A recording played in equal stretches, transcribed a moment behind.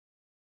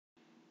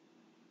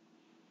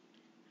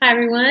Hi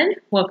everyone,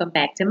 welcome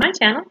back to my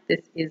channel.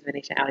 This is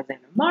Venetia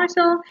Alexander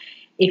Marshall.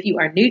 If you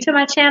are new to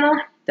my channel,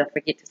 don't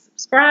forget to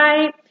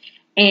subscribe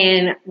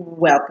and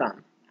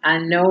welcome. I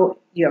know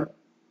you're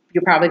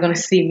probably going to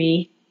see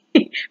me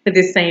with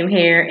the same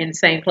hair and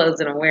same clothes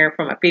that I'm wearing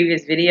from my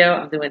previous video.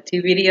 I'm doing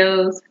two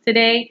videos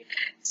today,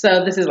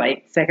 so this is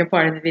like the second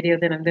part of the video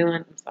that I'm doing.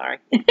 I'm sorry.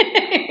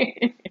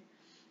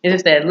 It's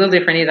just that a little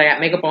different is I got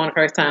makeup on the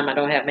first time. I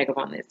don't have makeup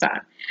on this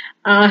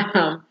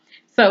time.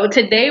 So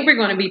today we're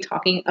going to be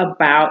talking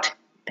about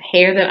the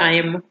hair that I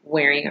am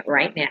wearing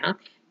right now.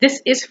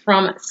 This is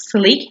from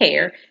Sleek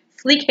Hair.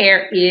 Sleek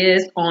Hair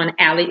is on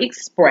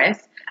AliExpress.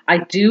 I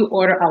do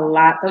order a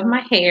lot of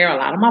my hair, a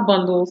lot of my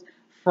bundles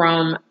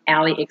from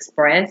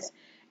AliExpress.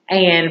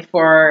 And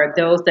for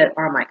those that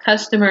are my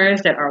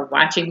customers that are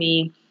watching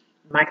me,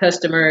 my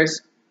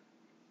customers,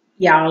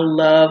 y'all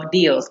love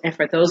deals. And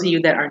for those of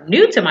you that are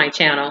new to my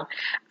channel,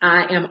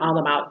 I am all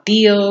about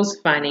deals,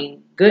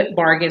 finding good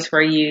bargains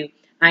for you.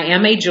 I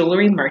am a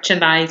jewelry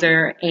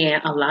merchandiser,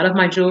 and a lot of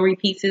my jewelry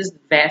pieces, the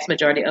vast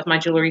majority of my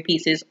jewelry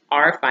pieces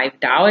are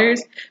 $5.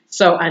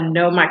 So I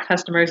know my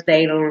customers,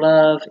 they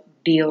love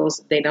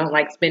deals. They don't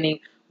like spending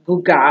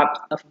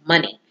gobs of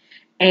money.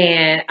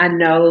 And I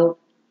know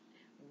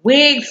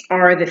wigs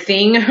are the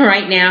thing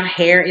right now.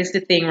 Hair is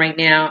the thing right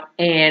now,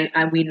 and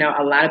we know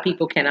a lot of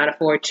people cannot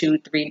afford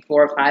 $200, $300,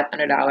 $400,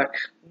 $500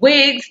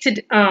 wigs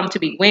to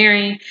be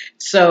wearing.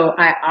 So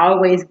I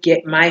always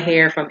get my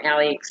hair from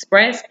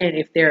AliExpress, and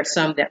if there are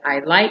some that I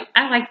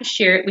like to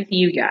share it with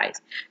you guys.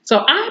 So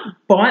I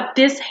bought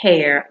this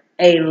hair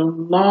a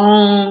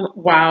long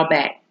while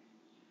back.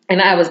 And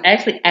I was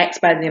actually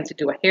asked by them to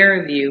do a hair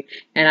review.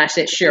 And I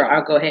said, sure,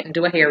 I'll go ahead and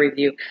do a hair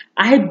review.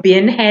 I had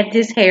had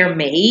this hair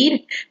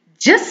made,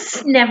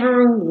 just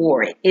never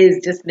wore it.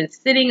 It's just been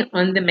sitting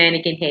on the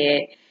mannequin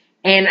head.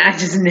 And I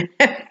just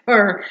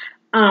never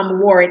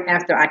wore it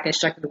after I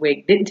constructed the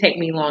wig. Didn't take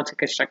me long to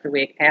construct the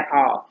wig at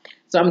all.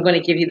 So I'm going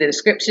to give you the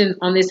description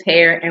on this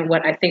hair and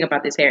what I think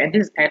about this hair. And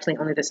this is actually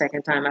only the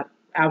second time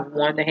I've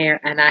worn the hair.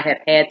 And I have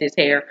had this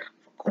hair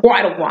for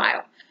quite a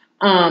while.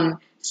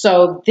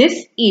 So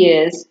this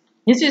is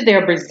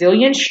their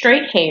Brazilian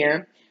straight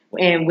hair,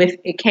 and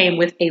it came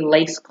with a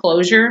lace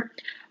closure.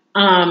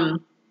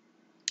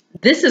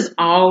 This is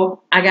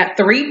all, I got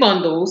 3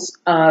 bundles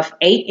of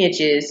 8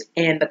 inches,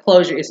 and the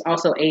closure is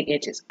also 8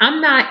 inches. I'm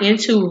not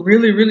into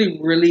really, really,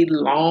 really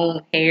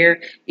long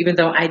hair, even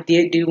though I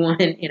did do one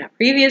in a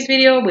previous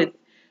video with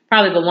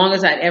probably the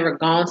longest I'd ever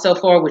gone so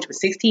far, which was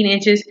 16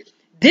 inches.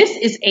 This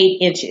is 8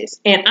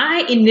 inches, and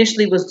I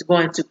initially was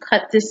going to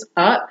cut this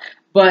up,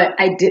 but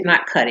I did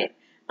not cut it.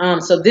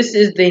 So this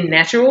is the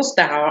natural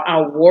style.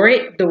 I wore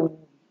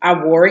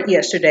it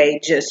yesterday.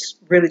 Just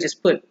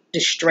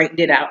straightened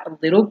it out a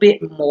little bit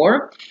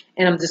more.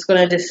 And I'm just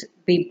gonna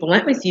be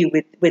blunt with you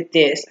with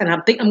this. And I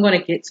think I'm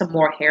gonna get some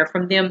more hair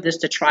from them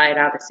just to try it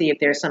out and see if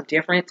there's some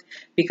difference.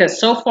 Because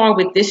so far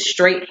with this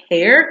straight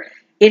hair,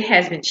 it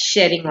has been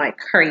shedding like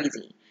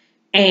crazy.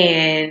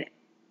 And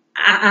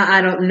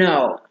I don't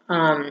know.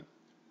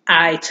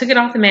 I took it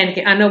off the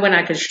mannequin. I know when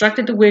I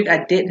constructed the wig,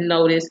 I didn't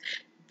notice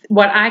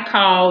what I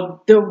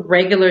call the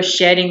regular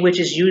shedding, which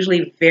is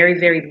usually very,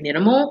 very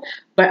minimal.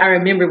 But I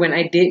remember when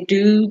I did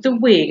do the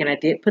wig and I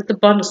did put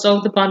sew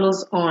the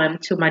bundles on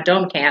to my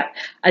dome cap,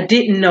 I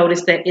didn't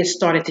notice that it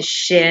started to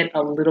shed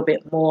a little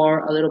bit more,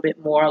 a little bit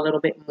more, a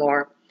little bit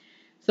more.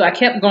 So I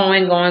kept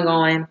going.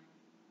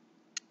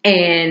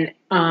 And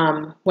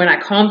when I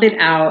combed it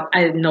out,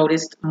 I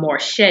noticed more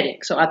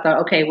shedding. So I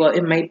thought, okay, well,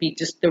 it might be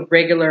just the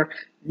regular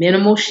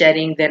minimal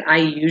shedding that I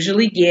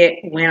usually get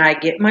when I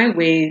get my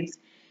wigs,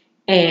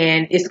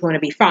 and it's going to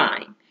be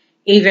fine.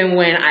 Even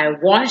when I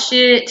wash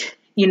it,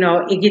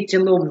 it gets a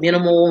little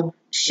minimal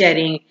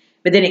shedding,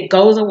 but then it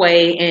goes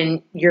away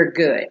and you're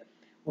good.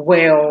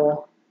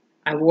 Well,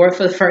 I wore it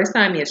for the first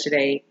time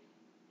yesterday.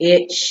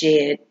 It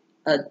shed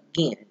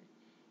again.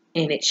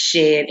 And it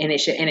shed and it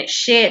shed and it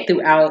shed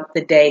throughout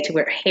the day to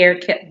where hair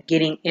kept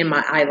getting in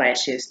my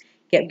eyelashes,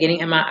 kept getting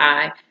in my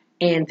eye.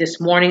 And this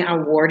morning I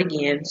wore it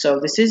again. So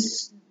this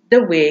is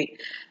the wig.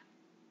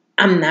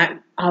 I'm not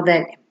all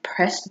that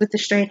impressed with the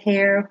straight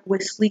hair,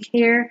 with Sleek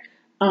Hair.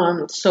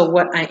 So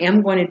what I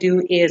am going to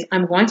do is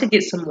I'm going to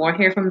get some more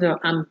hair from them.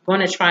 I'm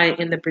going to try it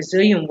in the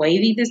Brazilian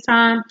wavy this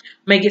time. I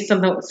may get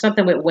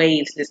something with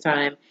waves this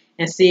time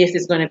and see if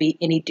it's going to be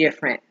any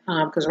different.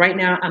 Because right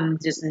now I'm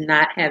just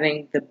not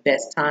having the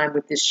best time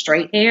with this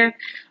straight hair.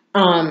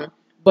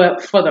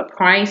 But for the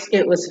price,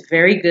 it was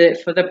very good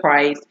for the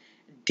price.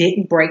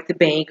 Didn't break the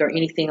bank or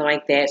anything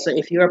like that. So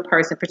if you're a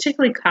person,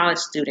 particularly college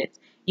students,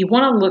 you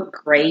want to look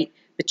great,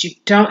 but you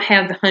don't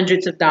have the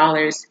hundreds of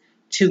dollars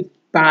to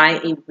buy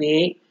a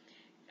wig.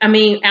 I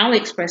mean,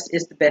 AliExpress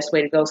is the best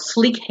way to go.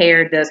 Sleek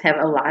Hair does have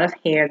a lot of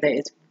hair that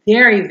is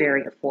very,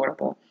 very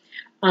affordable.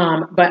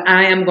 But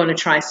I am going to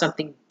try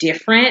something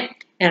different,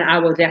 and I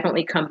will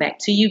definitely come back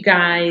to you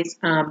guys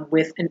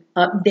with an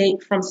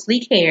update from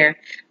Sleek Hair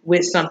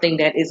with something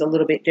that is a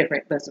little bit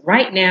different. But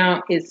right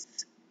now,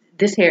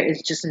 this hair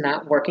is just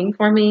not working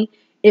for me.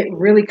 It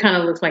really kind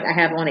of looks like I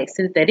have on a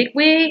synthetic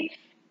wig,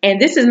 And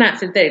this is not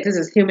synthetic. This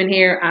is human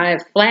hair.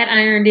 I've flat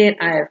ironed it.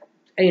 I've,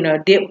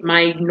 did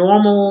my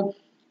normal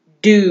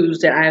do's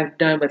that I've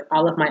done with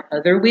all of my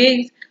other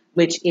wigs,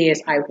 which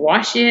is I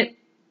wash it.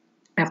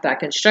 After I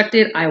construct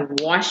it, I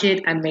wash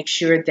it. I make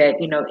sure that,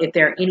 if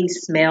there are any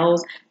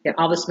smells, get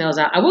all the smells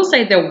out. I will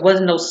say there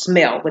was no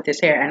smell with this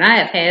hair. And I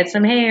have had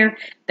some hair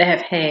that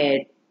have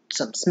had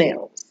some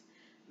smells.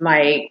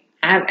 Like,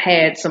 I've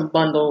had some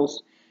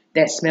bundles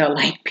that smell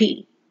like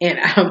pee. And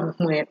I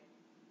went,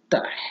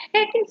 the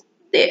heck is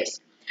this?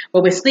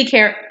 But with sleek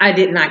hair, I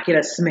did not get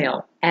a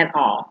smell at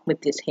all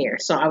with this hair.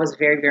 So I was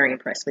very, very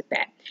impressed with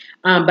that.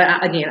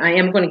 Again, I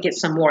am going to get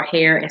some more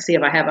hair and see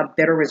if I have a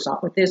better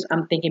result with this.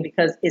 I'm thinking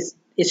because it's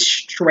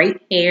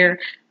straight hair,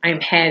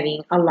 I'm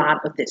having a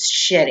lot of this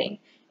shedding.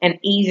 And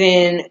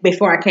even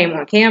before I came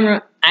on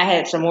camera, I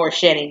had some more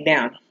shedding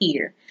down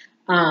here.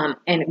 And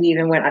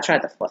even when I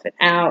tried to fluff it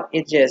out,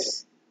 it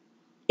just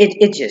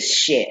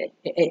shed.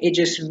 It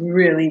just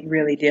really,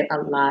 really did a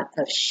lot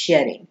of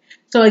shedding.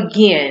 So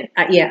again,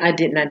 I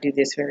did not do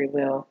this very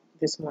well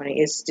this morning.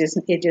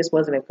 It just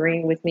wasn't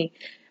agreeing with me.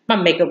 My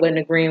makeup wasn't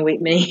agreeing with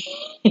me.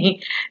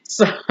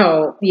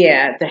 So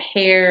yeah, the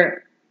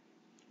hair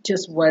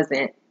just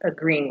wasn't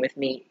agreeing with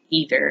me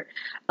either.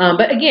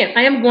 But again,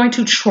 I am going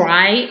to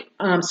try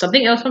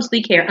something else from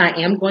Sleek Hair.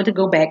 I am going to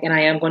go back and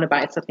I am going to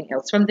buy something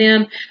else from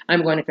them.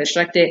 I'm going to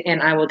construct it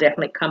and I will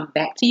definitely come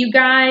back to you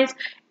guys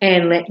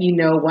and let you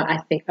know what I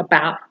think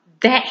about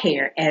that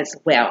hair as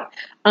well.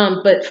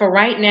 But for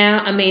right now,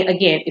 I mean,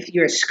 again, if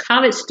you're a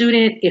college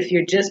student, if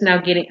you're just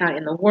now getting out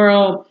in the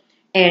world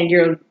and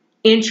you're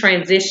in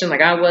transition,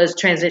 like I was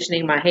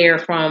transitioning my hair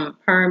from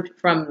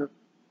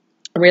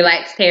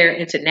relaxed hair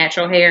into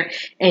natural hair,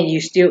 and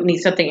you still need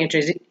something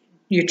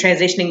you're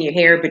transitioning your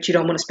hair, but you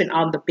don't want to spend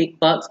all the big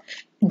bucks,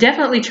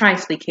 definitely try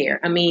Sleek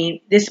Hair. I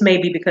mean, this may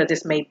be because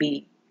this may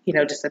be,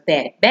 just a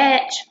bad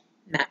batch.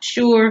 Not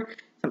sure.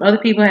 Some other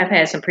people have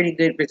had some pretty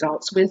good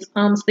results with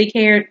Sleek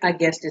Hair. I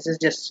guess this is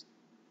just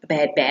a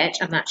bad batch.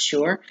 I'm not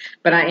sure.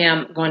 But I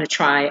am going to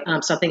try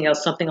something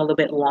else, something a little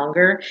bit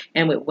longer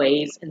and with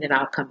waves, and then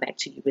I'll come back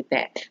to you with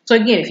that. So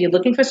again, if you're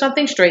looking for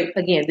something straight,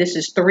 again, this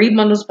is 3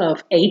 bundles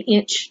of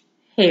 8-inch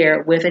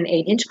hair with an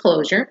 8-inch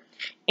closure.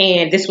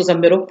 And this was a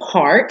middle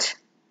part.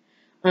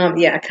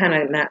 Yeah, I kind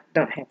of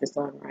don't have this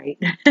on right.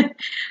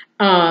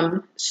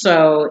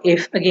 So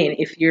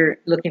if you're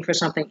looking for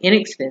something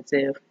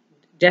inexpensive,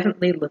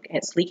 definitely look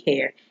at Sleek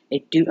Hair.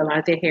 A lot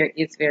of their hair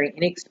is very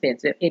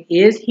inexpensive. It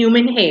is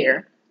human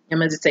hair. I'm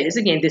going to say this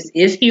again. This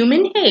is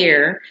human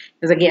hair.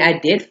 Because again, I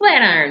did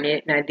flat iron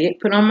it and I did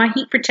put on my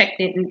heat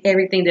protectant and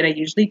everything that I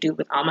usually do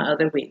with all my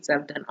other wigs.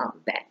 I've done all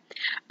of that.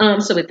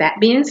 So with that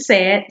being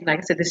said, like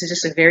I said, this is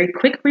just a very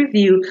quick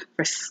review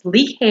for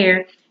Sleek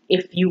Hair.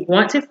 If you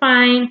want to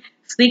find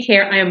Sleek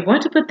Hair, I am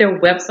going to put their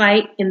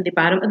website in the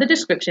bottom of the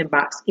description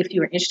box if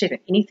you are interested in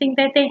anything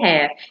that they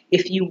have.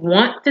 If you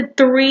want the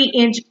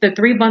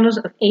 3 bundles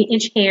of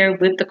 8-inch hair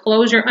with the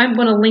closure, I'm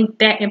going to link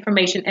that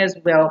information as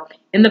well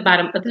in the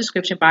bottom of the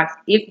description box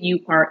if you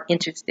are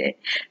interested.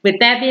 With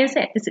that being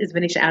said, this is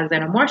Venetia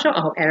Alexander Marshall.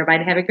 I hope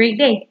everybody have a great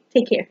day.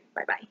 Take care.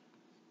 Bye-bye.